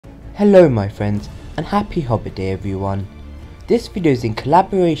Hello my friends, and happy Hobbit Day everyone. This video is in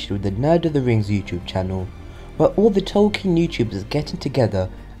collaboration with the Nerd of the Rings YouTube channel, where all the Tolkien YouTubers are getting together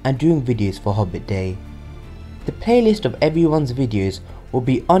and doing videos for Hobbit Day. The playlist of everyone's videos will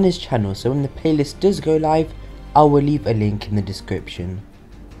be on his channel, so when the playlist does go live, I will leave a link in the description.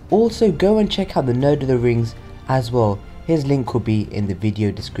 Also go and check out the Nerd of the Rings as well, his link will be in the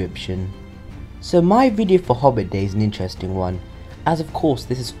video description. So my video for Hobbit Day is an interesting one, as of course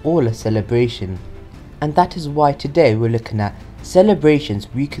this is all a celebration, and that is why today we're looking at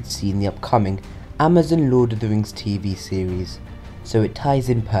celebrations we could see in the upcoming Amazon Lord of the Rings TV series, so it ties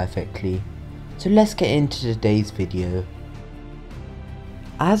in perfectly. So let's get into today's video.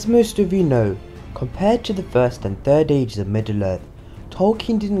 As most of you know, compared to the first and third ages of Middle-earth,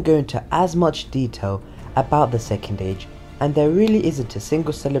 Tolkien didn't go into as much detail about the second age, and there really isn't a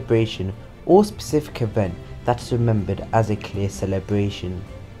single celebration or specific event that is remembered as a clear celebration.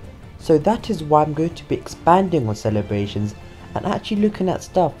 So that is why I'm going to be expanding on celebrations and actually looking at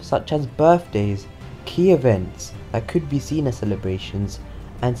stuff such as birthdays, key events that could be seen as celebrations,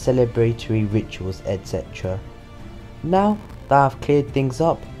 and celebratory rituals, etc. Now that I've cleared things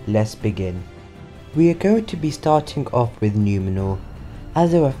up, let's begin. We are going to be starting off with Numenor,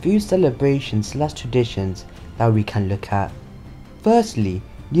 as there are a few celebrations / traditions that we can look at. Firstly,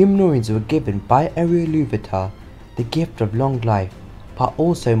 Numenorians were given by LOTR the gift of long life, but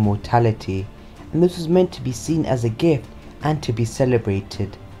also mortality, and this was meant to be seen as a gift and to be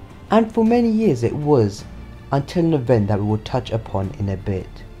celebrated, and for many years it was, until an event that we will touch upon in a bit.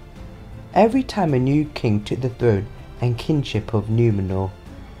 Every time a new king took the throne and kingship of Numenor,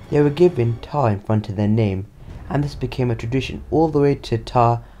 they were given Tar in front of their name, and this became a tradition all the way to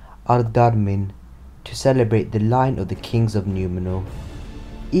Tar Ardarmin to celebrate the line of the kings of Numenor.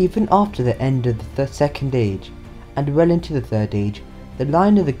 Even after the end of the second age, and well into the third age, the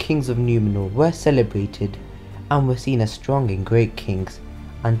line of the kings of Numenor were celebrated and were seen as strong and great kings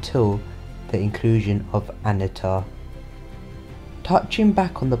until the inclusion of Anatar. Touching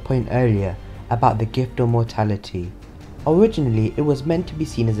back on the point earlier about the gift of mortality, originally it was meant to be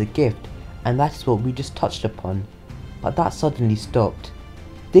seen as a gift, and that is what we just touched upon, but that suddenly stopped.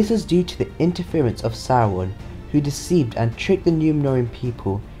 This is due to the interference of Sauron, who deceived and tricked the Numenorian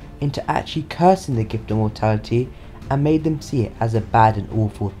people into actually cursing the gift of mortality and made them see it as a bad and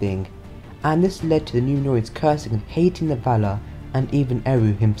awful thing, and this led to the Numenorians cursing and hating the Valar and even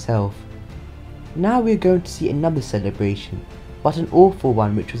Eru himself. Now we are going to see another celebration, but an awful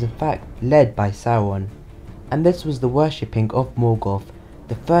one, which was in fact led by Sauron, and this was the worshipping of Morgoth,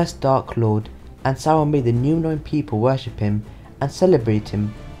 the first Dark Lord, and Sauron made the Numenorian people worship him and celebrate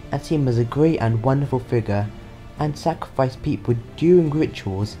him and see him as a great and wonderful figure, and sacrifice people during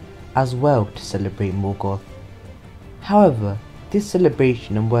rituals as well to celebrate Morgoth. However, this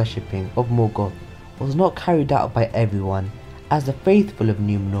celebration and worshipping of Morgoth was not carried out by everyone, as the faithful of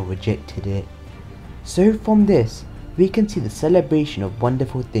Numenor rejected it. So from this, we can see the celebration of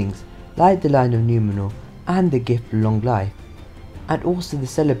wonderful things like the line of Numenor and the gift of long life, and also the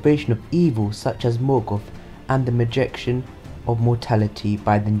celebration of evil such as Morgoth and the rejection of mortality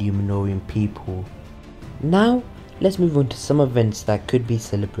by the Numenorian people. Now, let's move on to some events that could be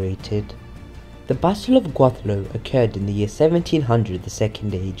celebrated. The Battle of Gwathlo occurred in the year 1700 of the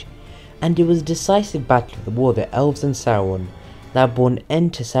Second Age, and it was a decisive battle of the war of the elves and Sauron that brought an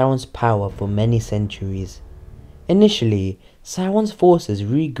end to Sauron's power for many centuries. Initially, Sauron's forces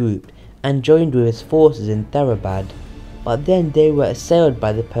regrouped and joined with his forces in Therabad, but then they were assailed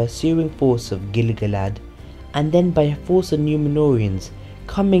by the pursuing force of Gil-galad, and then by a force of Numenorians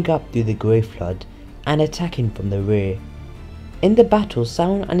coming up through the Grey Flood and attacking from the rear. In the battle,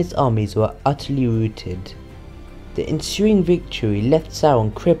 Sauron and his armies were utterly routed. The ensuing victory left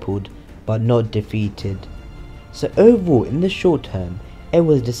Sauron crippled but not defeated. So overall, in the short term, it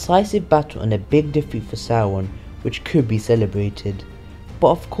was a decisive battle and a big defeat for Sauron, which could be celebrated. But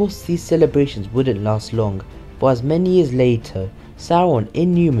of course these celebrations wouldn't last long, for as many years later, Sauron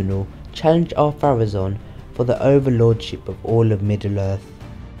in Numenor challenged Ar-Pharazôn for the overlordship of all of Middle-earth.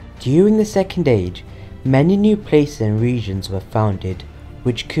 During the Second Age, many new places and regions were founded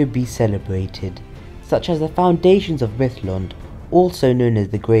which could be celebrated, such as the foundations of Rithlond, also known as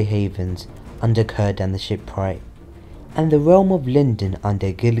the Grey Havens under Círdan the Shipwright, and the realm of Lindon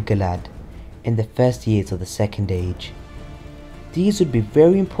under Gil-galad in the first years of the Second Age. These would be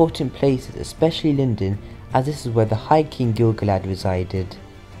very important places, especially Lindon, as this is where the High King Gil-galad resided.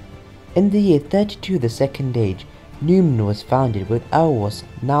 In the year 32 of the Second Age, Numenor was founded, with Elros,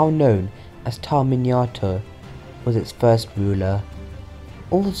 now known as Tar Minyatar, was its first ruler.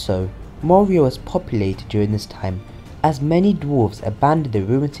 Also, Moria was populated during this time as many dwarves abandoned the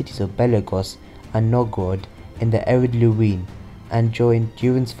ruined cities of Belagos and Nogrod in the arid Lúwine and joined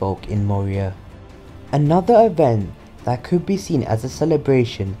Durin's folk in Moria. Another event that could be seen as a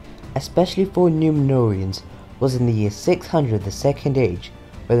celebration, especially for Númenóreans, was in the year 600 of the Second Age,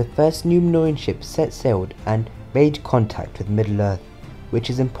 where the first Númenórean ship set sailed and made contact with Middle-earth, which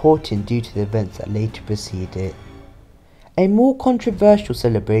is important due to the events that later precede it. A more controversial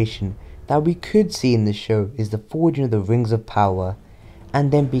celebration that we could see in the show is the forging of the Rings of Power,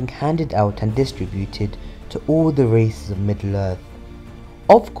 and then being handed out and distributed to all the races of Middle-earth.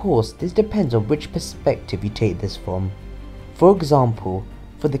 Of course, this depends on which perspective you take this from. For example,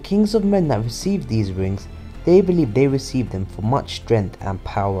 for the kings of men that received these rings, they believed they received them for much strength and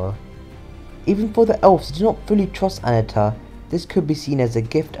power. Even for the elves who do not fully trust Annatar, this could be seen as a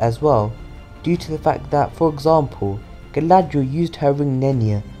gift as well, due to the fact that, for example, Galadriel used her ring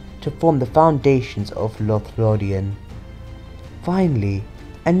Nenya to form the foundations of Lothlórien. Finally,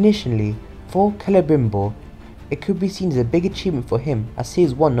 initially, for Celebrimbor, it could be seen as a big achievement for him, as he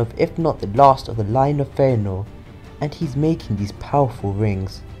is one of, if not the last of the line of Fëanor, and he's making these powerful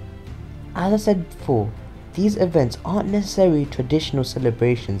rings. As I said before, these events aren't necessarily traditional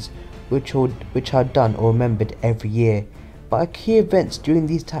celebrations which are done or remembered every year, but are key events during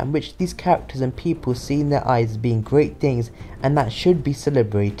these times which these characters and people see in their eyes as being great things and that should be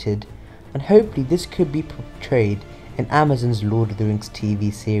celebrated, and hopefully this could be portrayed in Amazon's Lord of the Rings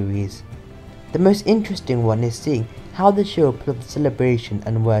TV series. The most interesting one is seeing how the show will put the celebration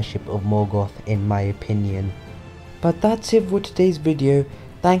and worship of Morgoth, in my opinion. But that's it for today's video.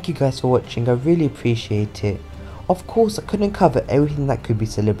 Thank you guys for watching, I really appreciate it. Of course, I couldn't cover everything that could be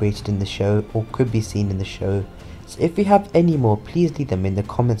celebrated in the show or could be seen in the show, so if you have any more, please leave them in the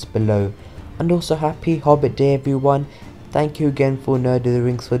comments below. And also, happy Hobbit Day everyone. Thank you again for Nerd of the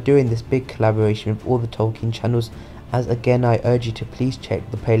Rings for doing this big collaboration with all the Tolkien channels, as again I urge you to please check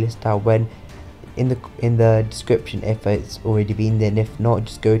the playlist out when in the description if it's already been there, and if not,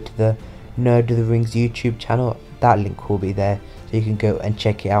 just go to the Nerd of the Rings YouTube channel. That link will be there, so you can go and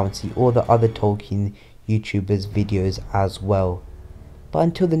check it out and see all the other Tolkien YouTubers videos as well. But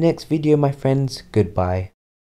until the next video, my friends, goodbye.